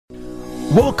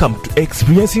Welcome to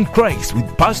Experiencing Christ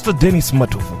with Pastor Dennis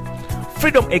Matovu.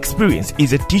 Freedom Experience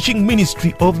is a teaching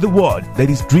ministry of the Word that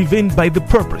is driven by the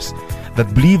purpose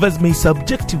that believers may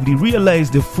subjectively realize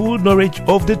the full knowledge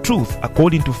of the truth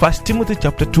according to 1 Timothy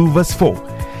chapter 2 verse 4.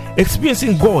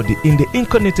 Experiencing God in the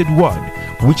incarnated Word,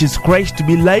 which is Christ, to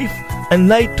be life and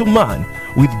light to man,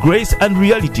 with grace and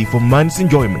reality for man's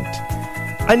enjoyment.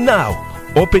 And now,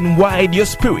 open wide your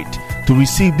spirit to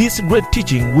receive this great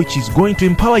teaching, which is going to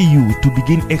empower you to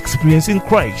begin experiencing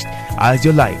Christ as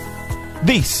your life.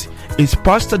 This is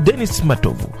Pastor Dennis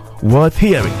Matovu, worth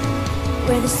hearing.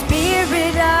 Where the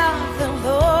Spirit of the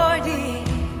Lord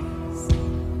is,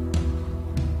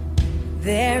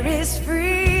 there is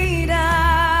freedom.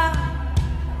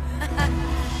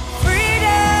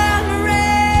 Freedom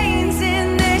reigns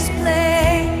in this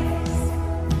place.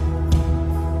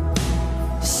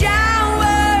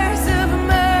 Showers of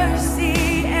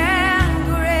mercy and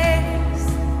grace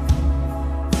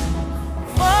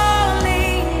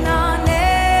falling on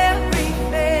every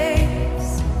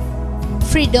face.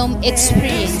 Freedom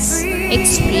Experience,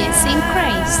 experiencing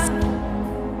Christ.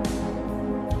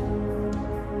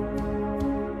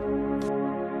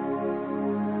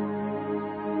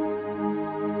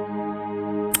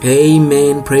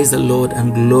 Amen. Praise the Lord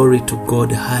and glory to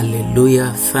God.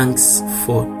 Hallelujah. Thanks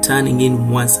for turning in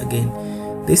once again.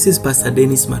 This is Pastor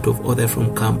Dennis Matovu, author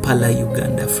from Kampala,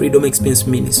 Uganda. Freedom Experience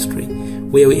Ministry,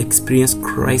 where we experience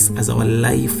Christ as our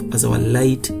life, as our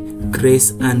light, grace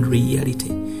and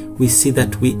reality. We see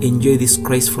that we enjoy this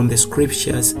Christ from the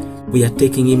scriptures. We are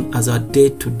taking him as our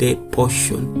day-to-day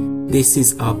portion. This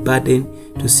is our burden,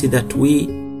 to see that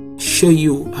we show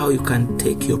you how you can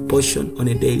take your portion on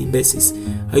a daily basis,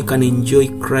 how you can enjoy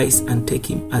Christ and take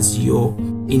him as your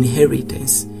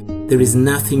inheritance. There is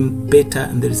nothing better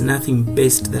and there is nothing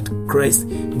best that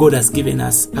God has given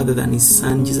us other than his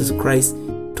Son Jesus Christ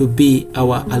to be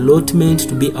our allotment,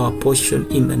 to be our portion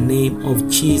in the name of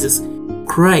Jesus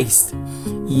Christ.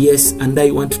 Yes, and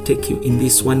I want to take you in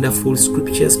these wonderful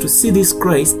scriptures to see this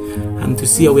Christ and to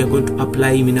see how we are going to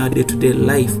apply him in our day-to-day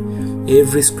life.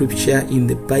 Every scripture in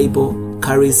the Bible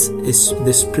carries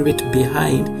the spirit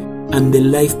behind and the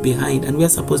life behind, and we are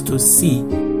supposed to see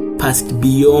past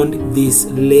beyond this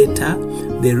letter,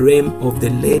 the realm of the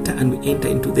letter, and we enter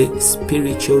into the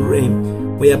spiritual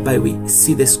realm, whereby we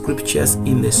see the scriptures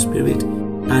in the spirit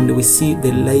and we see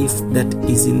the life that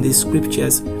is in these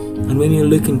scriptures. And when you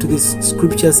look into these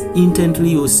scriptures intently,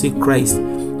 you will see Christ.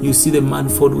 You see the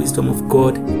manifold wisdom of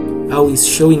God, how he's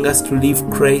showing us to live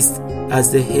Christ as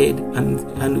the head, and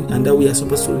how we are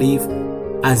supposed to live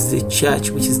as the church,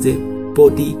 which is the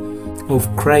body of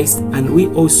Christ. And we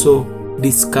also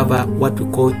discover what we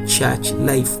call church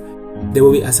life, the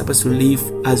way we are supposed to live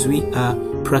as we are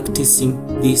practicing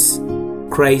this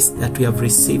Christ that we have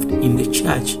received in the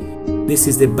church. This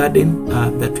is the burden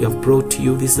that we have brought to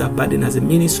you. This is our burden as a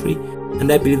ministry,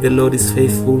 and I believe the Lord is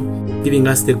faithful, giving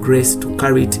us the grace to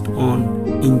carry it on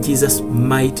in Jesus'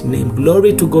 mighty name.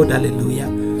 Glory to God. Hallelujah.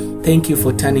 Thank you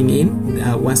for turning in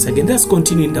once again. Let's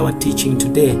continue in our teaching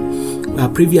today.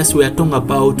 Previously, we are talking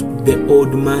about the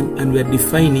old man, and we are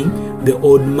defining the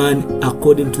old man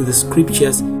according to the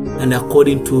scriptures and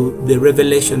according to the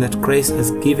revelation that Christ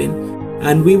has given.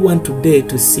 And we want today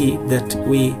to see that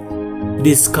we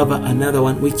discover another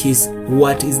one, which is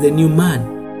what is the new man.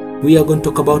 We are going to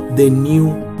talk about the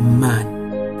new man.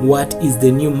 What is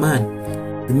the new man?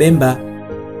 Remember,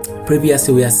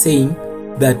 previously we are saying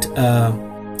that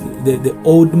the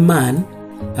old man,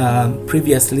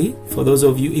 previously, for those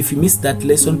of you, if you missed that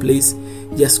lesson, please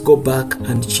just go back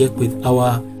and check with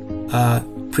our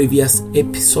previous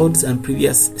episodes and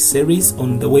previous series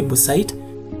on the website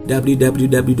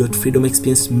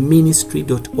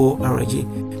www.freedomexperienceministry.org.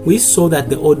 We saw that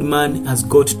the old man has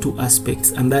got two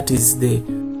aspects, and that is the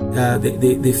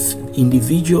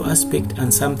individual aspect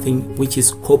and something which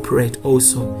is corporate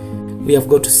also. We have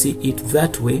got to see it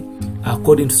that way.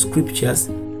 According to scriptures,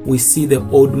 we see the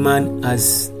old man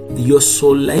as your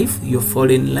soul life, your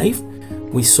fallen life.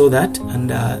 We saw that,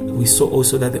 and we saw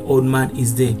also that the old man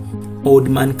is the old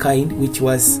mankind, which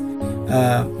was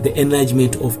the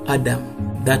enlargement of Adam,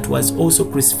 that was also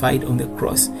crucified on the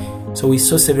cross. So we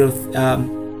saw several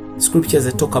scriptures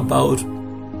that talk about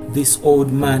this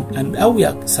old man and how we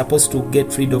are supposed to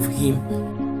get rid of him.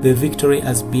 The victory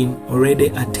has been already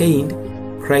attained.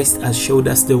 Christ has showed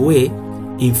us the way.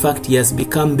 In fact, he has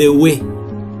become the way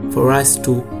for us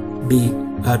to be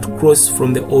to cross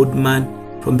from the old man,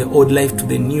 from the old life to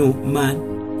the new man,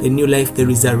 the new life, the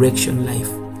resurrection life.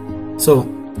 So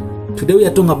today we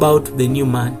are talking about the new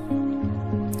man.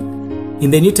 In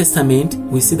the New Testament,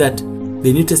 we see that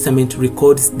the New Testament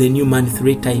records the new man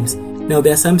 3 times. Now,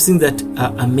 there are some things that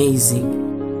are amazing.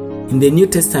 In the New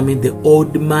Testament, the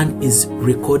old man is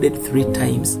recorded 3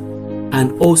 times,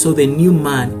 and also the new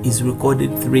man is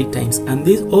recorded 3 times. And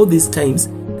all these times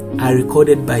are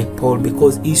recorded by Paul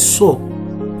because he saw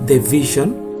the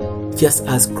vision just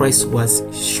as Christ was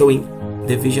showing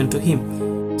the vision to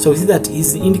him. So we see that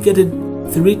he's indicated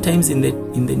 3 times in the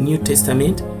New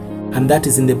Testament, and that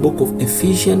is in the book of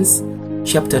Ephesians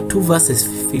chapter 2 verses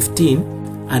 15,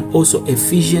 and also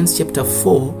Ephesians chapter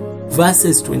 4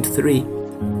 verses 23,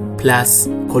 plus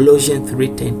Colossians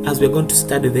 3:10, as we're going to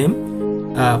study them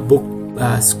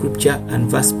scripture and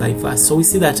verse by verse. So we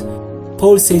see that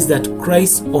Paul says that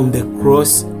Christ on the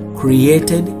cross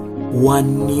created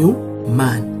one new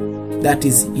man. That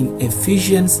is in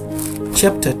Ephesians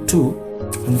chapter 2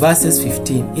 and verses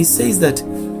 15. It says that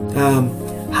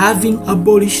having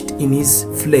abolished in his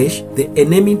flesh the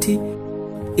enmity,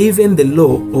 even the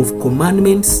law of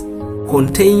commandments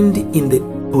contained in the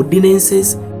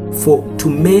ordinances, for to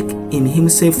make in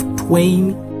himself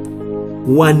twain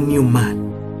one new man.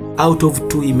 Out of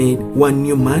 2 he made one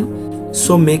new man,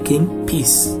 so making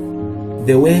peace.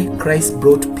 The way Christ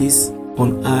brought peace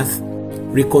on earth,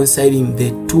 reconciling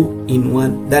the 2 in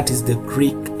one, that is the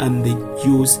Greek and the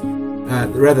Jews,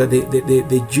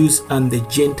 the Jews and the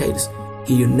Gentiles.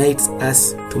 He unites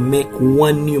us to make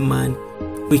one new man,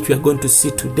 which we are going to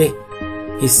see today.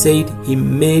 He said he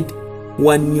made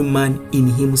one new man in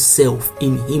himself.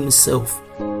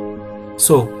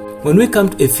 So when we come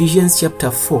to Ephesians chapter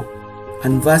 4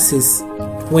 and verses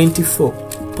 24,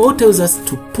 Paul tells us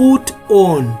to put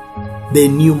on the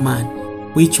new man,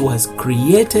 which was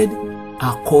created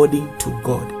according to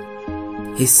God.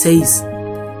 He says,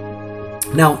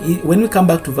 now when we come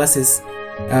back to verses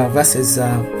 20,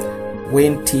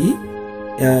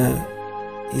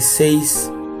 he says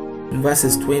in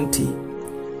verses 20,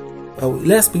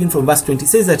 let's begin from verse 20. It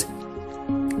says that,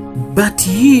 but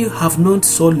ye have not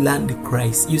so learned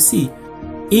Christ. You see,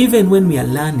 even when we are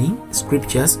learning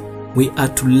scriptures, we are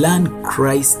to learn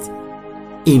Christ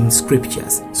in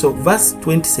scriptures. So verse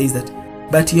 20 says that,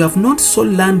 but you have not so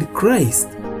learned Christ,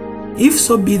 if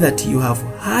so be that you have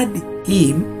heard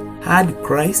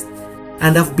Christ,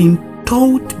 and have been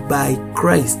taught by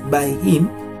Christ, by him,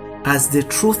 as the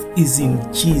truth is in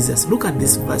Jesus. Look at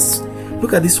this verse.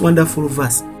 Look at this wonderful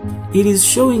verse. It is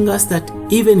showing us that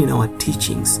even in our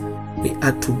teachings, we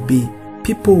are to be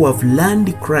people who have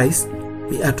learned Christ.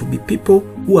 We are to be people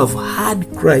who have heard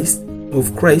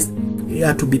of Christ. We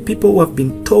are to be people who have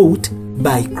been taught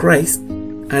by Christ,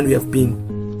 and we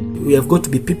have got to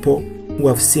be people who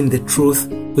have seen the truth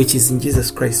which is in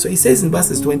Jesus Christ. So he says in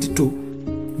verses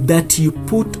 22 that you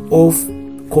put off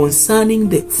concerning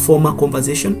the former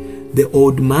conversation the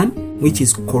old man, which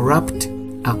is corrupt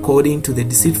according to the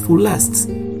deceitful lusts,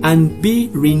 and be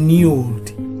renewed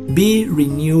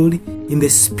in the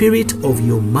spirit of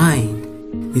your mind.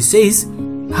 He says,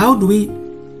 how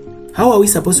are we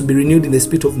supposed to be renewed in the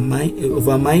spirit of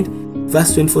our mind?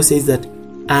 Verse 24 says that,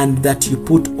 and that you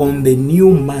put on the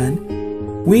new man,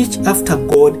 which after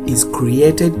God is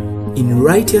created in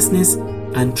righteousness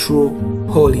and true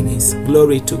holiness.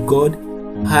 Glory to God.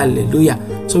 Hallelujah.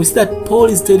 So we see that Paul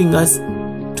is telling us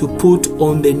to put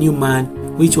on the new man,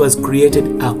 which was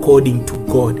created according to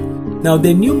God. Now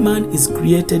the new man is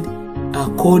created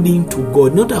according to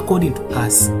God, not according to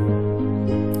us,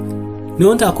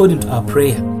 not according to our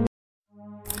prayer.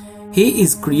 He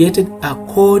is created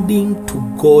according to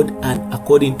God and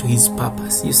according to his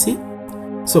purpose. You see?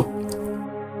 So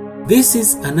this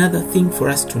is another thing for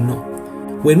us to know.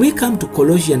 When we come to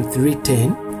Colossians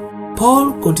 3:10,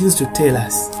 Paul continues to tell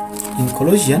us in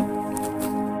Colossians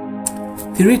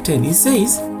 3:10, he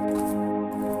says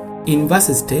in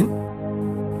verses 10,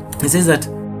 he says that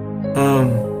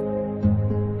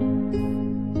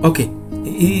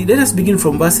let us begin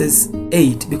from verses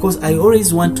 8, because I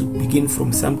always want to begin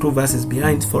from some 2 verses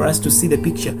behind for us to see the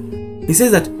picture. He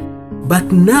says that,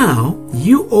 but now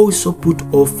you also put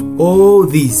off all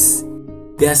this.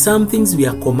 There are some things we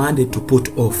are commanded to put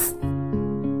off.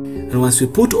 And once we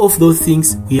put off those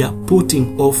things, we are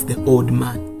putting off the old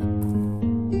man.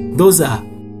 Those are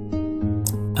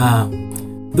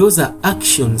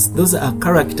actions, those are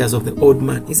characters of the old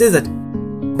man. He says that,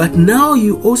 but now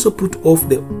you also put off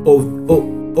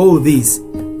all these: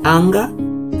 anger,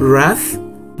 wrath,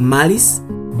 malice,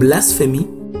 blasphemy,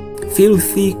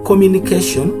 filthy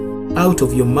communication out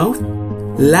of your mouth.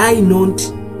 Lie not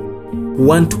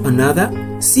one to another,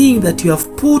 seeing that you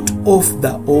have put off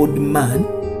the old man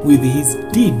with his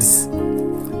deeds.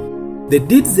 The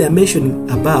deeds they are mentioning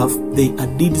above, they are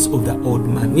deeds of the old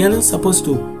man. We are not supposed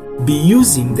to be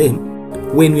using them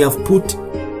when we have put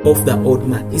off the old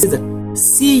man. He says that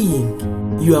seeing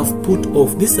you have put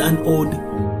off. This is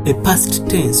a past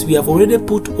tense. We have already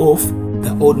put off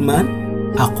the old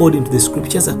man according to the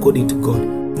scriptures, according to God.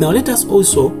 Now let us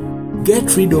also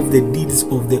get rid of the deeds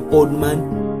of the old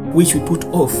man which we put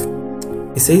off.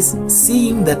 It says,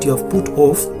 seeing that you have put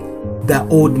off the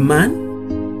old man,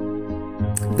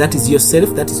 that is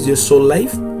yourself, that is your soul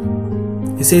life.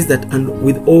 He says that, and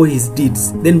with all his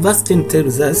deeds. Then verse 10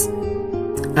 tells us,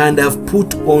 and have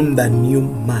put on the new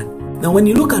man. Now when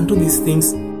you look into these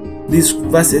things, these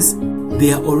verses,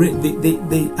 they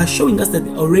are showing us that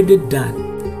they're already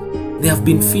done. They have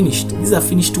been finished. These are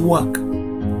finished work.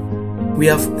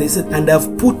 They said, and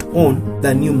have put on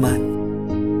the new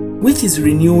man, which is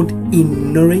renewed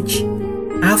in knowledge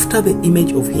after the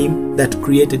image of him that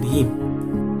created him.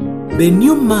 The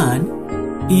new man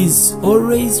is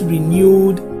always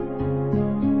renewed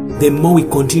the more we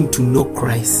continue to know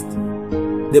Christ.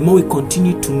 The more we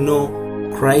continue to know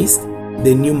Christ,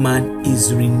 the new man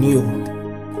is renewed.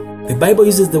 The Bible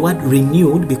uses the word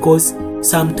renewed because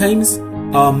sometimes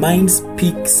our minds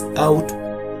picks up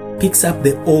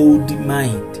the old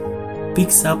mind,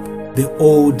 picks up the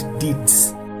old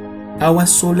deeds. Our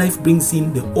soul life brings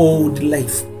in the old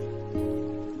life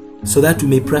so that we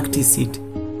may practice it.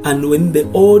 And when the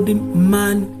old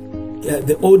man,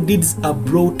 the old deeds are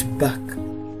brought back,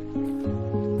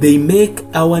 they make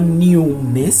our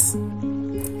newness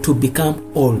to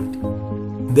become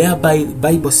old. Thereby, the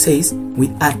Bible says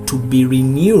we are to be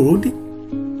renewed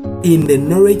in the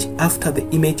knowledge after the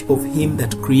image of him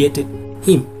that created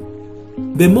him.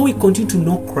 The more we continue to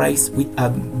know Christ, we are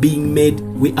being made,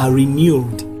 we are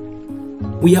renewed.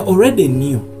 We are already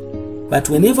new, but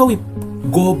whenever we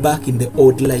go back in the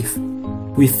old life,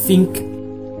 we think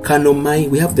carnal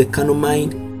mind, we have the carnal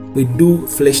mind, we do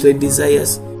fleshly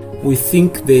desires, we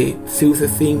think the filthy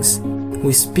things,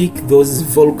 we speak those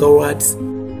vulgar words,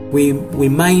 we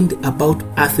mind about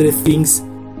earthly things.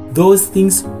 Those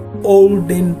things they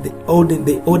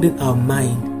olden our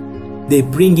mind. They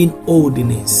bring in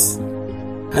oldness.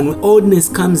 And when oldness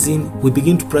comes in, we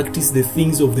begin to practice the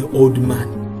things of the old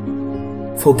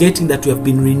man, forgetting that we have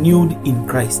been renewed in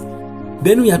Christ.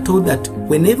 Then we are told that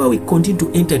whenever we continue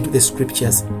to enter into the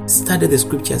scriptures, study the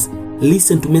scriptures,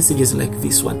 listen to messages like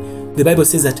this one, the Bible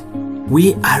says that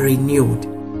we are renewed.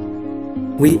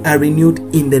 We are renewed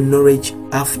in the knowledge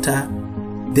after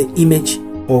the image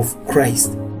of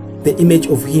Christ, the image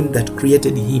of him that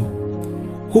created him.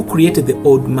 Who created the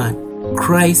old man?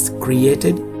 Christ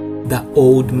created the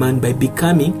old man by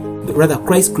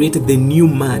Christ created the new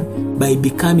man by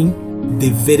becoming the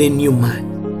very new man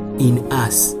in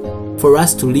us, for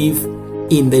us to live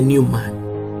in the new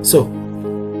man. So,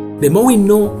 the more we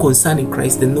know concerning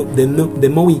Christ, the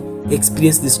more we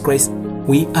experience this Christ,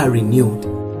 we are renewed.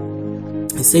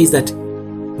 It says that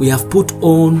we have put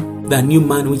on the new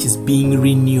man which is being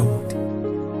renewed.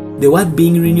 The word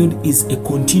being renewed is a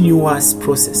continuous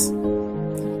process.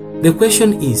 The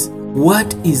question is,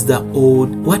 what is the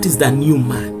new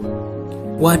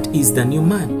man? What is the new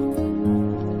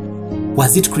man?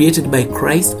 Was it created by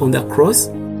Christ on the cross,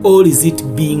 or is it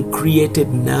being created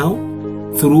now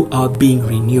through our being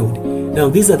renewed? Now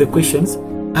these are the questions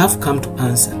I've come to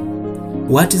answer.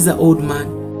 What is the old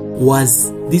man?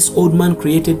 Was this old man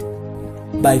created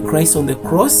by Christ on the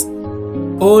cross,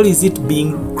 or is it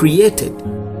being created,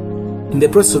 in the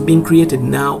process of being created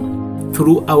now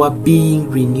through our being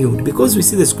renewed? Because we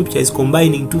see the scripture is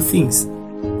combining two things.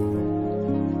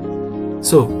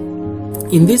 So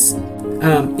in this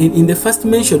in the first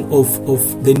mention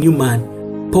of the new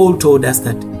man, Paul told us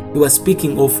that he was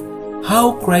speaking of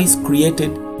how Christ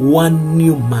created one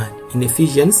new man. In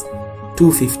Ephesians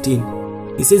 2:15,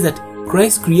 he says that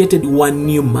Christ created one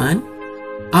new man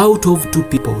out of two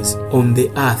peoples on the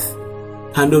earth.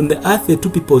 And on the earth, the two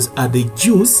peoples are the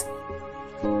Jews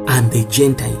and the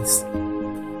Gentiles.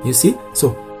 You see? So,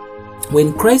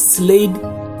 when Christ slayed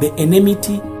the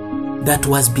enmity that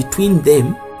was between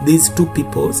them, these two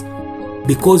peoples,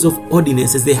 because of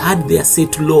ordinances, they had their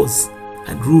set laws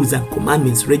and rules and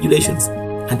commandments, regulations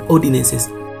and ordinances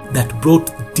that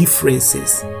brought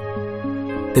differences.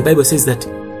 The Bible says that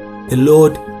the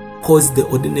Lord caused the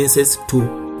ordinances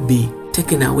to be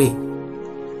taken away.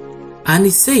 And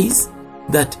it says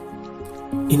that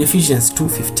in Ephesians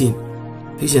 2:15,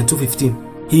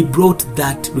 he brought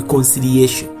that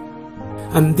reconciliation.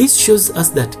 And this shows us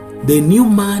that the new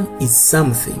man is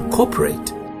something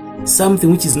corporate,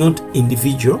 something which is not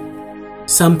individual,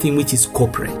 something which is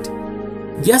corporate.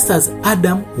 Just as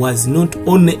Adam was not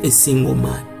only a single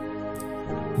man,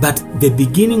 but the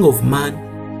beginning of man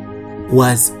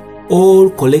was all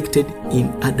collected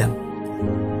in Adam,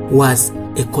 was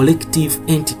a collective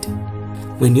entity.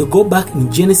 When you go back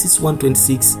in Genesis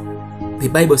 1:26, the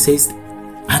Bible says,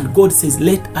 and God says,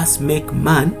 let us make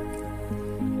man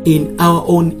in our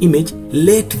own image,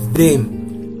 let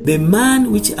them. The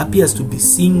man which appears to be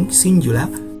singular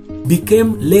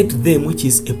became let them, which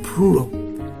is a plural.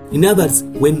 In other words,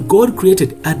 when God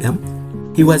created Adam,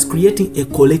 he was creating a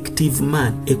collective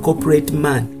man, a corporate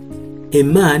man, a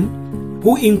man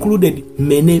who included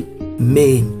many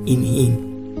men in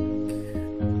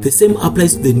him. The same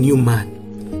applies to the new man.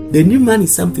 The new man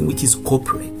is something which is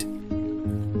corporate.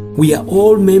 We are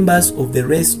all members of the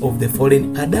race of the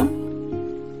fallen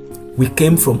Adam. We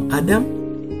came from Adam,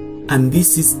 and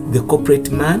this is the corporate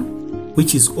man,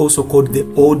 which is also called the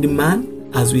old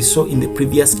man, as we saw in the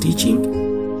previous teaching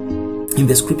in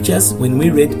the scriptures when we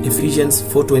read Ephesians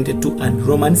 4:22 and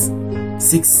Romans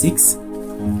 6:6.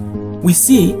 We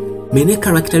see many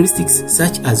characteristics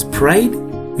such as pride.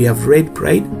 We have read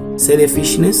pride,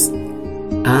 selfishness,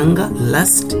 anger,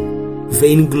 lust,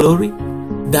 vainglory,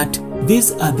 that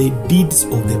these are the deeds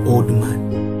of the old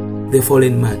man, the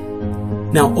fallen man.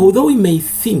 Now, although we may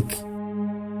think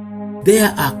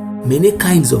there are many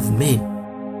kinds of men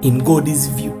in God's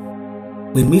view,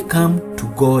 when we come to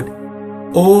God,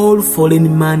 all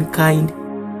fallen mankind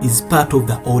is part of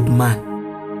the old man,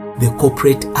 the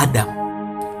corporate Adam,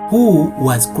 who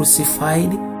was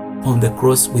crucified on the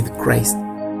cross with Christ.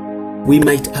 We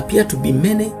might appear to be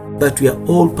many, but we are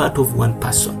all part of one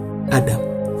person, Adam.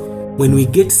 When we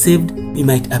get saved, we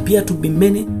might appear to be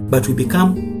many, but we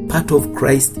become part of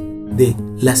Christ, the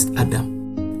last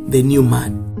Adam, the new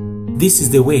man. This is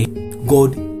the way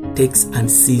God takes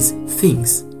and sees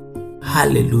things.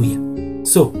 Hallelujah.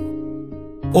 So,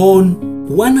 on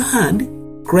one hand,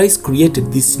 Christ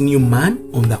created this new man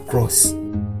on the cross.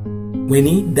 When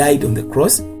he died on the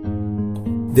cross,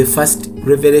 the first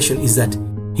revelation is that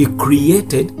he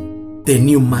created the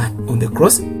new man on the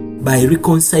cross by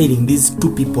reconciling these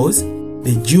two peoples,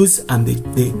 the Jews and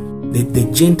the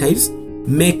Gentiles,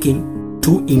 making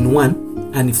two in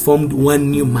one, and he formed one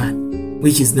new man,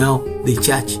 which is now the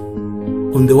church.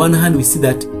 On the one hand, we see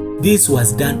that this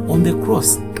was done on the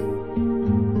cross.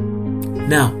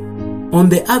 Now, on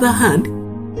the other hand,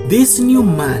 this new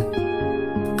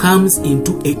man comes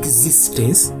into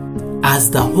existence as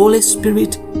the Holy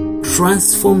Spirit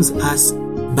transforms us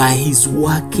by his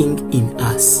working in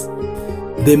us.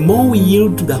 The more we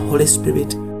yield to the Holy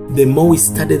Spirit, the more we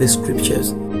study the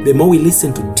scriptures, the more we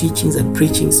listen to teachings and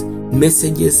preachings,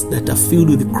 messages that are filled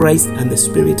with Christ and the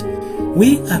Spirit,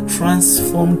 we are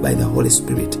transformed by the Holy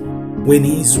Spirit. When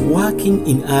he is working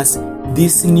in us,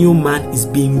 this new man is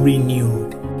being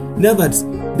renewed. In other words,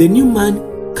 the new man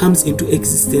comes into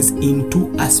existence in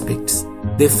two aspects.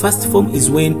 The first form is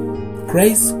when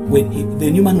the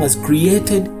new man was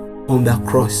created on the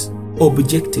cross,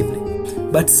 objectively.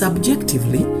 But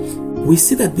subjectively, we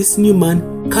see that this new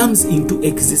man comes into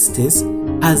existence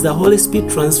as the Holy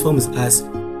Spirit transforms us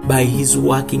by his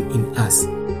working in us.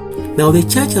 Now, the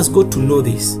church has got to know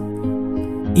this.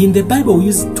 In the Bible, we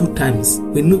use two terms.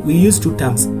 When we use two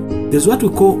terms, there's what we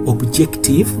call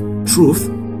objective truth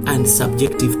and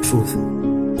subjective truth.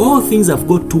 All things have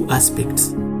got two aspects.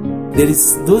 There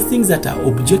is those things that are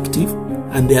objective,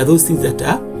 and there are those things that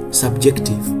are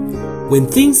subjective. When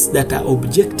things that are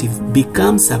objective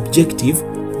become subjective,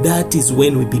 that is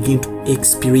when we begin to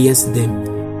experience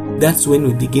them. That's when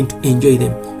we begin to enjoy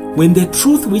them. When the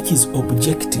truth which is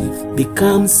objective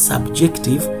becomes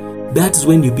subjective, that's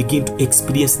when you begin to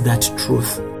experience that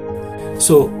truth.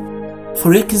 So,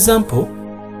 for example,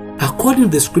 according to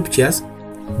the scriptures,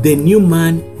 the new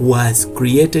man was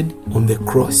created on the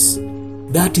cross.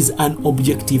 That is an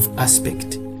objective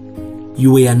aspect.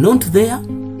 You were not there.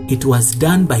 It was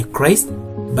done by Christ,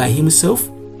 by himself,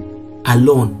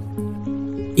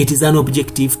 alone. It is an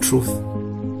objective truth.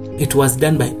 It was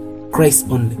done by Christ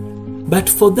only. But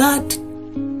for that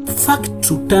fact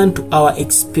to turn to our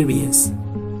experience,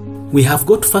 we have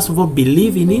got to first of all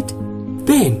believe in it.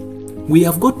 Then we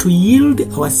have got to yield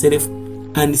ourselves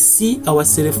and see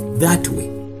ourselves that way.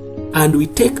 And we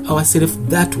take ourselves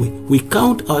that way. We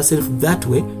count ourselves that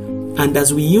way. And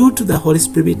as we yield to the Holy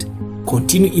Spirit,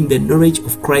 continue in the knowledge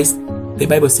of Christ, the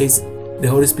Bible says the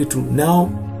Holy Spirit will now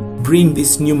bring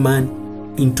this new man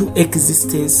into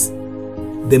existence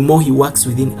the more he works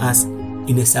within us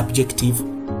in a subjective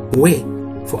way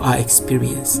for our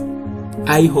experience.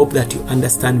 I hope that you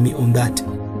understand me on that.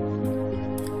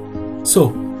 So,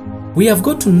 we have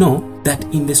got to know that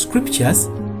in the scriptures,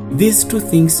 these two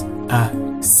things are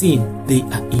seen. They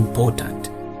are important.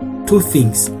 Two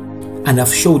things. And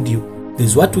I've showed you.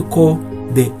 There's what we call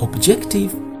the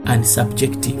objective and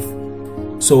subjective.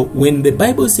 So when the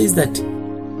Bible says that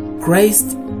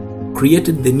Christ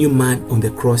created the new man on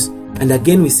the cross. And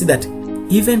again, we see that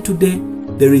even today,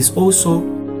 there is also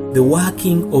the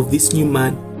working of this new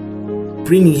man,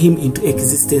 bringing him into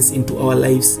existence into our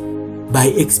lives by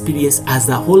experience as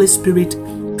the Holy Spirit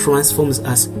transforms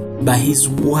us by his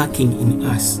working in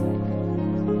us.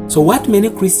 So what many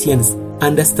Christians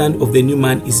understand of the new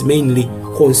man is mainly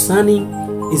concerning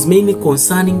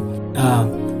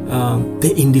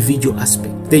the individual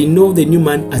aspect. They know the new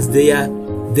man as they are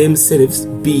themselves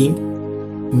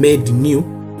being made new,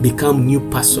 become new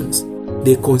persons.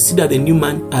 They consider the new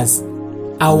man as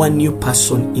our new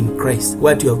person in Christ,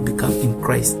 what you have become in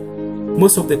Christ.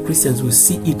 Most of the Christians will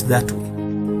see it that way.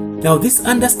 Now, this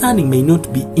understanding may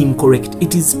not be incorrect.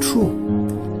 It is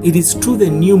true. It is true the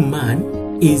new man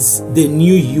is the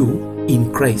new you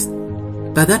in Christ.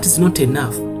 But that is not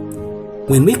enough.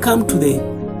 When we come to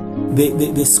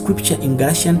the scripture in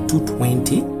Galatians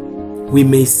 2:20, we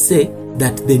may say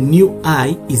that the new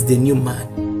I is the new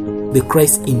man, the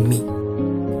Christ in me.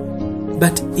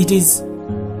 But it is,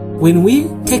 when we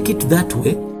take it that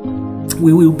way,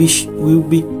 we will be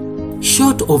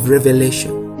short of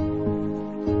revelation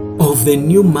of the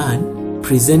new man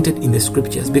presented in the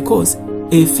scriptures, because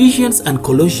Ephesians and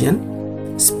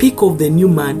Colossians speak of the new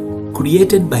man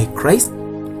created by Christ,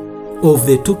 of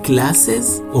the two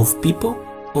classes of people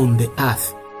on the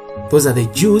earth. Those are the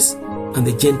Jews and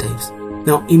the Gentiles.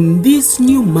 Now, in this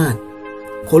new man,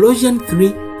 Colossians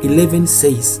 3:11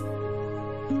 says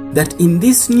that in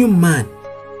this new man,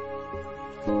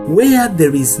 where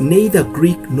there is neither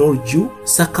Greek nor Jew,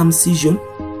 circumcision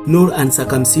nor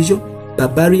uncircumcision,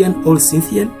 barbarian or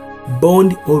Scythian,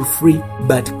 bond or free,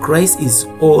 but Christ is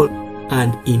all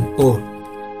and in all.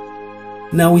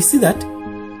 Now we see that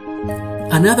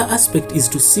another aspect is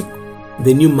to seek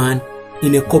the new man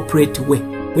in a corporate way,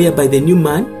 whereby the new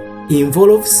man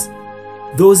involves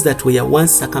those that were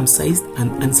once circumcised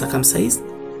and uncircumcised.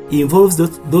 It involves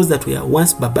those that were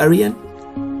once barbarian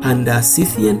and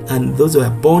Scythian, and those who were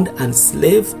bond and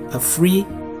slave are free,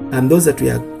 and those that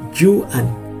were Jew and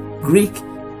Greek,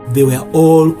 they were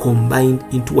all combined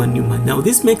into one new man. Now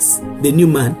this makes the new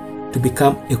man to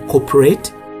become a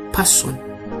corporate person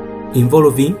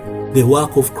involving the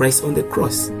work of Christ on the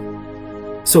cross.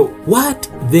 So what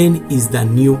then is the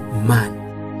new man?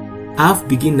 I've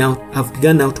begun now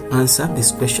to answer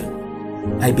this question.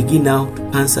 I begin now to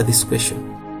answer this question.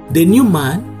 The new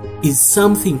man is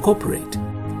something corporate,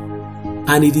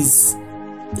 and it is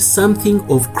something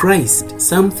of Christ,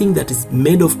 something that is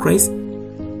made of Christ,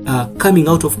 coming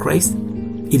out of Christ.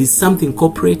 It is something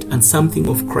corporate and something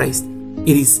of Christ.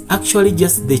 It is actually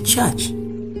just the church.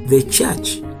 The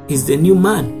church is the new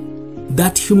man,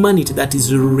 that humanity that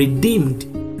is redeemed,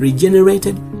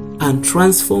 regenerated, and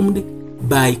transformed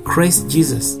by Christ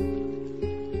Jesus.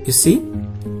 You see,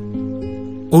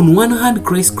 on one hand,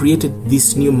 Christ created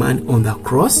this new man on the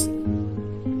cross.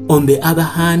 On the other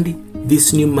hand,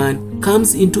 this new man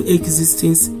comes into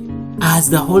existence as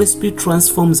the Holy Spirit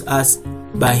transforms us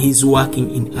by his working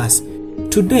in us.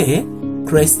 Today,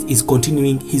 Christ is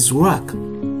continuing his work.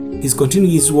 He's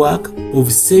continuing his work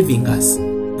of saving us.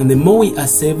 And the more we are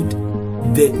saved,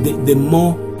 the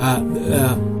more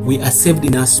we are saved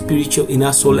in our spiritual, in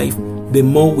our soul life, the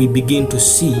more we begin to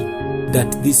see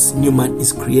that this new man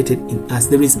is created in us.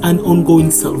 There is an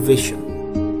ongoing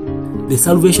salvation, the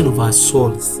salvation of our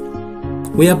souls,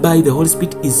 whereby the Holy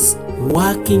Spirit is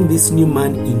working this new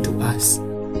man into us.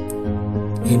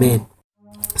 Amen.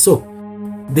 So,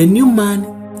 the new man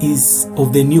is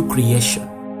of the new creation.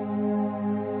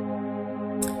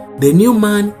 The new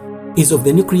man is of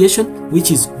the new creation, which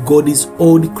is God's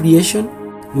old creation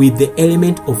with the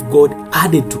element of God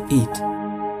added to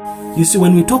it. You see,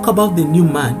 when we talk about the new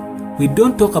man, we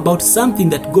don't talk about something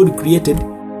that God created,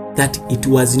 that it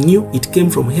was new, it came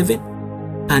from heaven,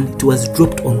 and it was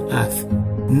dropped on earth.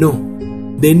 No.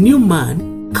 The new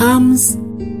man comes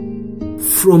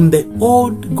from the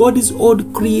old, God's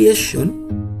old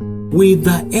creation, with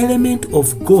the element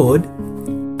of God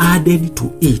added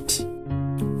to it.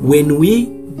 When we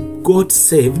got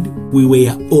saved, we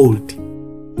were old.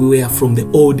 We were from the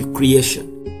old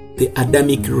creation, the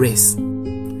Adamic race.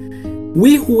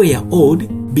 We who were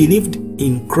old believed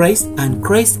in Christ, and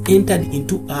Christ entered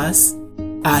into us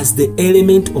as the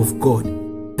element of God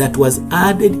that was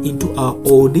added into our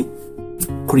old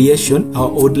creation, our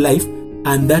old life,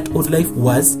 and that old life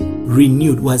was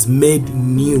renewed, was made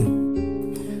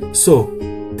new. So,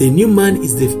 the new man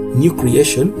is the new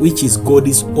creation, which is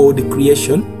God's old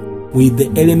creation, with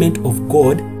the element of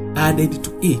God added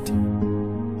to it.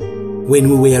 When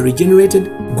we were regenerated,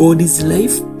 God's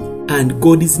life and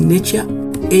God's nature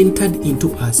entered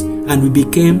into us, and we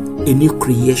became a new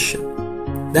creation.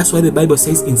 That's why the Bible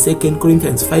says in 2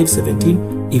 Corinthians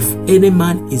 5:17, if any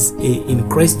man is in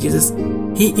Christ Jesus,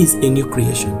 he is a new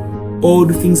creation.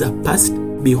 Old things are past,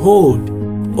 behold,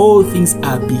 all things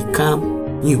are become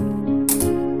new.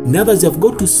 In other words, you have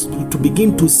got to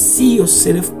begin to see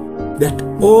yourself that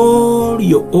all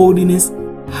your oldness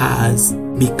has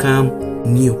become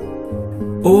new.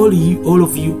 All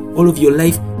of your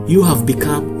life, you have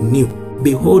become new.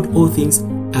 Behold, all things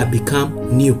are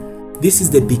become new. This is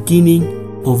the beginning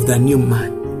of the new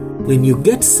man. When you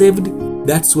get saved,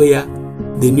 that's where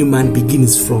the new man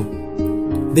begins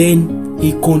from. Then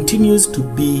he continues to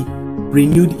be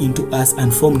renewed into us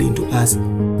and formed into us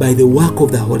by the work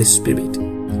of the Holy Spirit.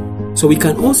 So we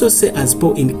can also say, as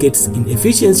Paul indicates in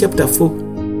Ephesians chapter 4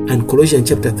 and Colossians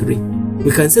chapter 3,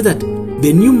 we can say that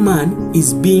the new man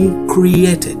is being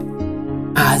created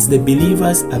as the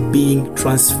believers are being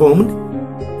transformed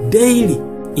daily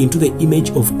into the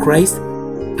image of Christ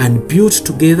and built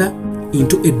together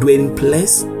into a dwelling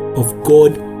place of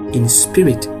God in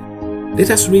spirit. Let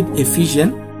us read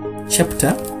Ephesians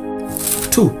chapter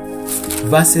 2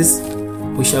 verses.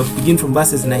 We shall begin from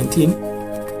verses 19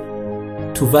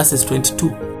 to verses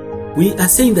 22. We are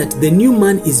saying that the new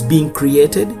man is being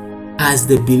created as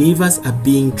the believers are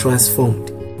being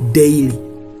transformed daily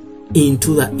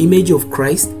into the image of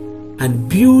Christ and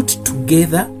built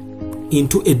together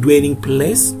into a dwelling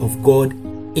place of God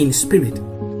in spirit.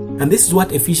 And this is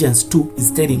what Ephesians 2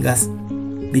 is telling us.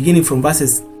 Beginning from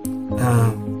verses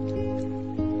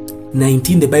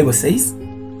 19, the Bible says,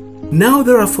 now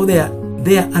therefore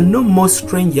there are no more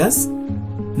strangers.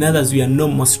 In other words, we are no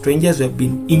more strangers. We have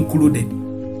been included.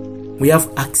 We have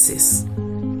access.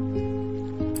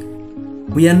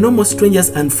 We are no more strangers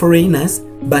and foreigners,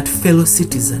 but fellow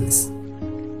citizens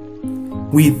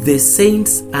with the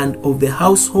saints and of the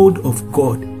household of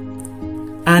God,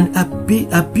 and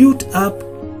are built up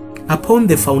upon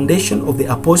the foundation of the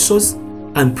apostles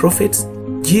and prophets,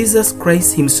 Jesus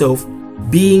Christ himself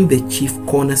being the chief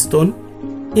cornerstone,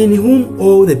 in whom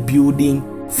all the building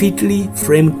fitly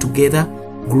framed together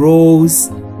grows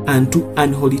unto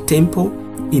an holy temple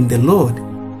in the Lord,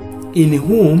 in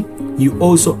whom you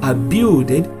also are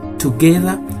builded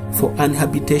together for an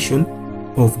habitation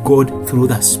of God through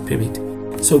the Spirit.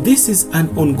 So this is an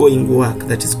ongoing work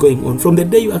that is going on. From the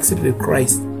day you accepted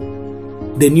Christ,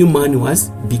 the new man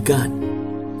was begun.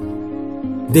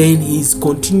 Then he is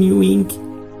continuing,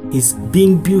 is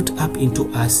being built up into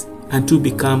us until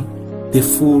become the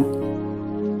full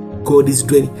God is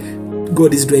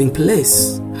dwelling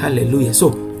place. Hallelujah.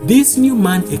 So this new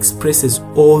man expresses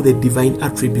all the divine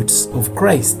attributes of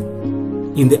Christ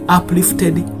in the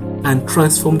uplifted and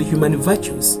transformed human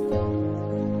virtues.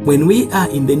 When we are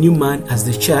in the new man as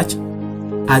the church,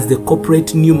 as the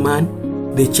corporate new man,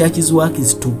 the church's work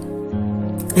is to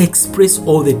express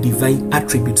all the divine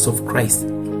attributes of Christ.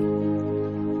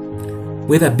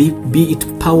 Whether be it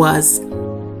powers,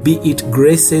 be it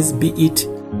graces, be it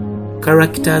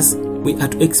characters, we are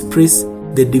to express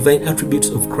the divine attributes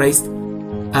of Christ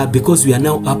because we are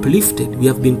now uplifted. We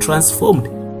have been transformed.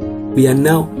 We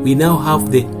now have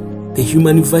the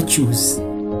human virtues,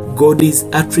 God's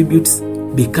attributes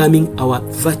becoming our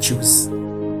virtues.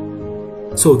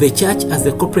 So the church as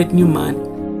the corporate new man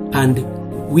and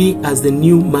we as the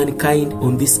new mankind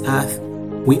on this earth,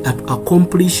 we are to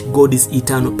accomplish God's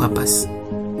eternal purpose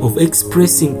of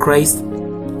expressing Christ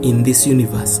in this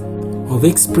universe, of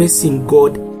expressing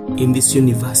God in this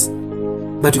universe.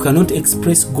 But you cannot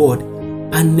express God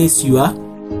unless you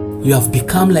have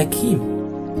become like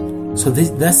him. So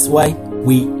that's why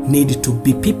we need to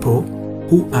be people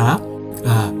who are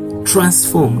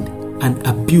transformed and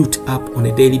are built up on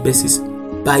a daily basis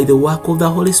by the work of the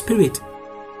Holy Spirit.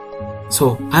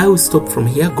 So I will stop from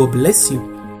here. God bless you.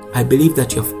 I believe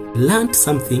that you have learned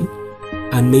something,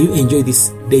 and may you enjoy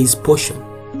this day's portion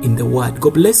in the Word.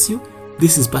 God bless you.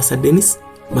 This is Pastor Dennis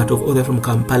Matov Other from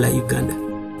Kampala, Uganda.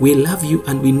 We love you,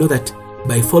 and we know that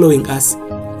by following us,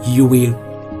 you will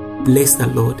bless the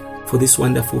Lord for these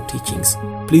wonderful teachings.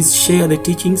 Please share the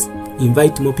teachings.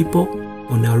 Invite more people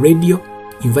on our radio.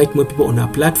 Invite more people on our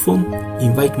platform.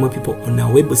 Invite more people on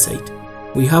our website.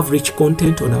 We have rich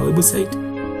content on our website.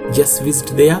 Just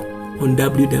visit there on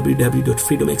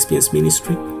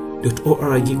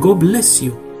www.freedomexperienceministry.org. God bless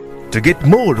you. To get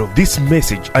more of this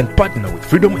message and partner with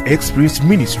Freedom Experience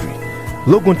Ministry,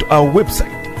 log on to our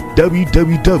website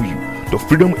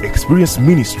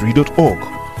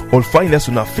www.freedomexperienceministry.org or find us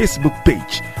on our Facebook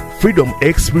page, Freedom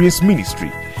Experience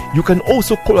Ministry. You can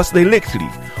also call us directly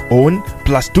on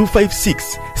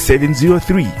 +256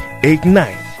 703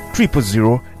 89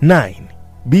 0009.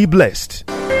 Be blessed.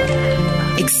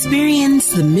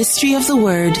 Experience the mystery of the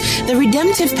Word, the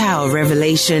redemptive power of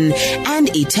revelation, and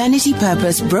eternity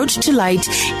purpose brought to light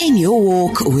in your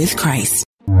walk with Christ.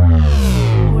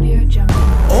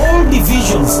 All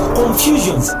divisions,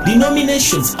 confusions,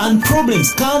 denominations, and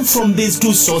problems come from these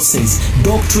two sources,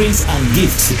 doctrines and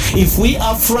gifts. If we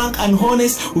are frank and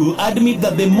honest, we will admit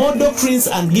that the more doctrines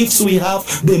and gifts we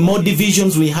have, the more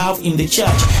divisions we have in the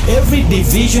church. Every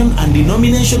division and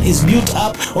denomination is built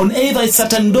up on either a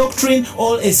certain doctrine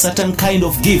or a certain kind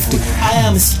of gift. I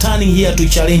am standing here to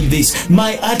challenge this.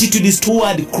 My attitude is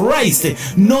toward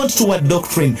Christ, not toward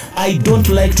doctrine. I don't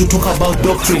like to talk about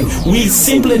doctrine. We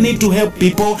simply need to help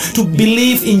people to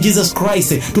believe in Jesus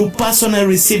Christ, to personally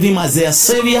receive Him as their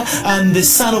Savior and the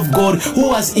Son of God, who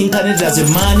was incarnated as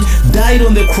a man, died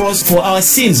on the cross for our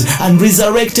sins, and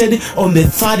resurrected on the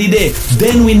third day.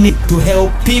 Then we need to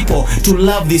help people to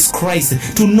love this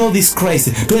Christ, to know this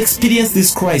Christ, to experience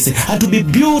this Christ, and to be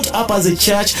built up as a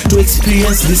church to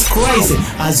experience this Christ.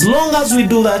 As long as we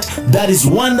do that, that is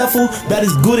wonderful, that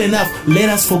is good enough. Let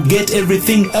us forget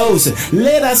everything else.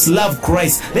 Let us love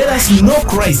Christ. Let us know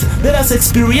Christ. Let us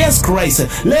experience Christ.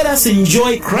 Let us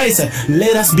enjoy Christ.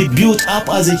 Let us be built up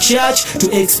as a church to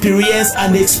experience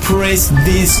and express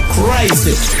this Christ.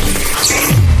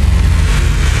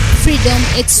 Freedom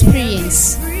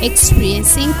Experience.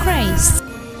 Experiencing Christ.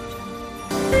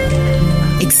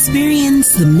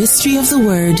 Experience the mystery of the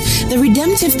Word, the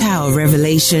redemptive power of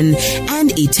revelation,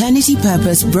 and eternity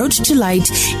purpose brought to light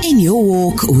in your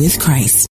walk with Christ.